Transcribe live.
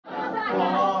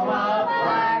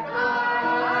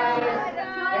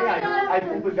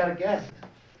think we've got a guest.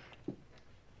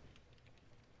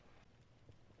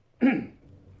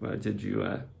 Well, did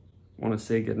you, want to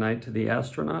say goodnight to the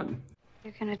astronaut?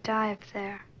 You're gonna die up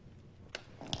there.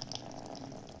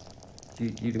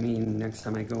 You mean next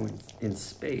time I go in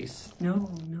space?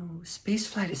 No,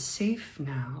 spaceflight is safe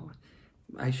now.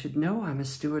 I should know I'm a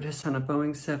stewardess on a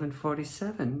Boeing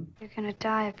 747. You're gonna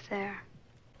die up there.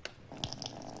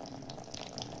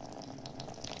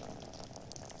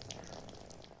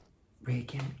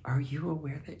 Reagan, are you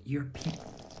aware that your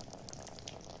people...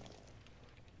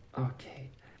 Okay.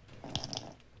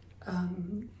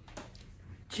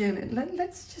 Janet,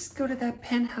 let's just go to that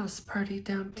penthouse party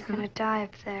downtown. You're gonna die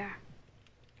up there.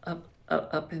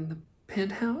 Up in the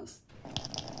penthouse?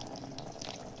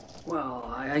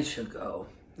 Well, I should go.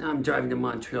 I'm driving to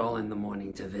Montreal in the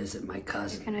morning to visit my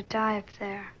cousin. You're gonna die up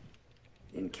there.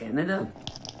 In Canada?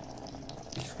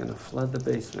 He's gonna flood the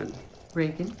basement.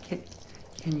 Reagan,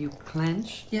 can you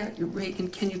clench? Yeah, Reagan,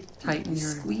 can you tighten your...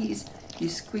 Squeeze. You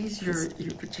squeeze your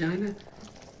vagina?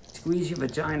 Squeeze your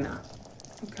vagina.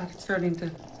 Oh God, it's starting to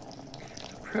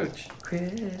approach.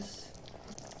 Chris.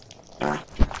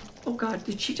 Oh God,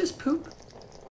 did she just poop?